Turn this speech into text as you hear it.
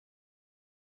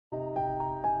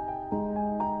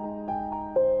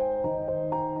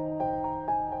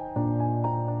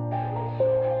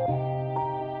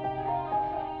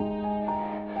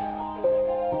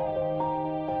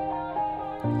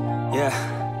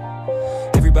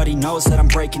Everybody knows that I'm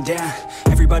breaking down.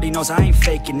 Everybody knows I ain't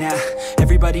faking now.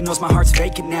 Everybody knows my heart's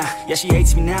vacant now. Yeah, she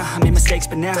hates me now, I made mistakes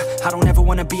but now I don't ever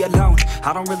wanna be alone.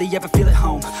 I don't really ever feel at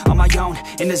home. On my own,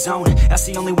 in the zone, that's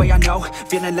the only way I know.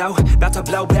 Feeling low, about to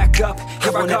blow back up.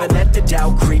 Here I won't ever let the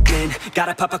doubt creep in.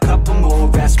 Gotta pop a couple more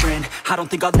aspirin. I don't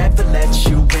think I'll ever let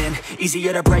you in.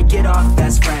 Easier to break it off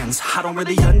best friends. I don't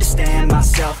really understand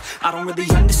myself. I don't really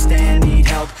understand, need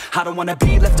help. I don't wanna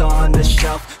be left on the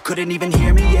shelf. Couldn't even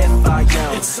hear me if I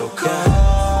yelled. It's so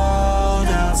cold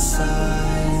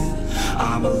outside,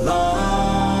 I'm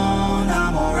alone,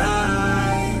 I'm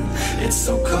alright. It's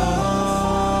so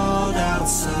cold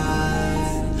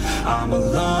outside, I'm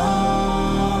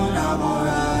alone, I'm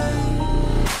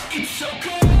alright. It's so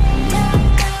cold.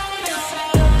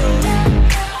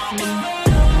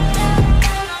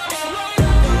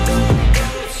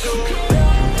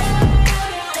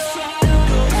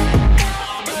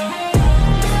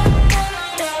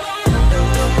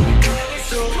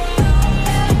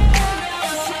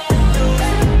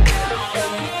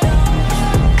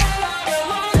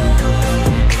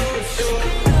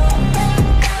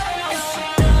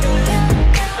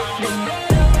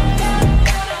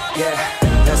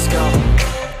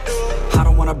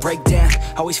 Break down,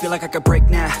 always feel like I could break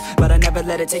now, but I never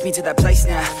let it take me to that place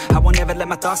now. I won't ever let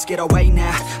my thoughts get away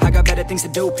now. I got better things to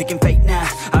do, picking fate now.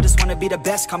 I just wanna be the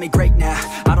best, call me great now.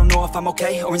 I don't know if I'm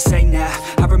okay or insane now.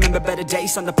 I remember better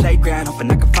days on the playground, hoping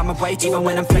I can find my way. Even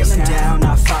when I'm feeling down,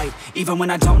 I fight. Even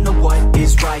when I don't know what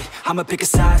is right, I'ma pick a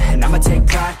side and I'ma take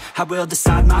pride. I will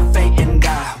decide my fate and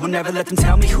I will never let them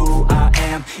tell me who I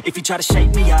am. If you try to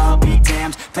shake me, I'll be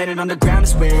damned. Planet on the ground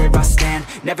is where I stand.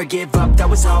 Never give up, that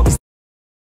was always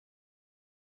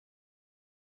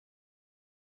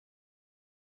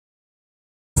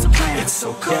It's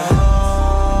so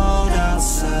cold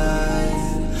outside,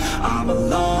 I'm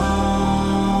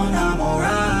alone, I'm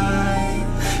alright.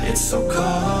 It's so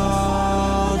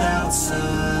cold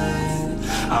outside,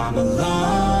 I'm alone.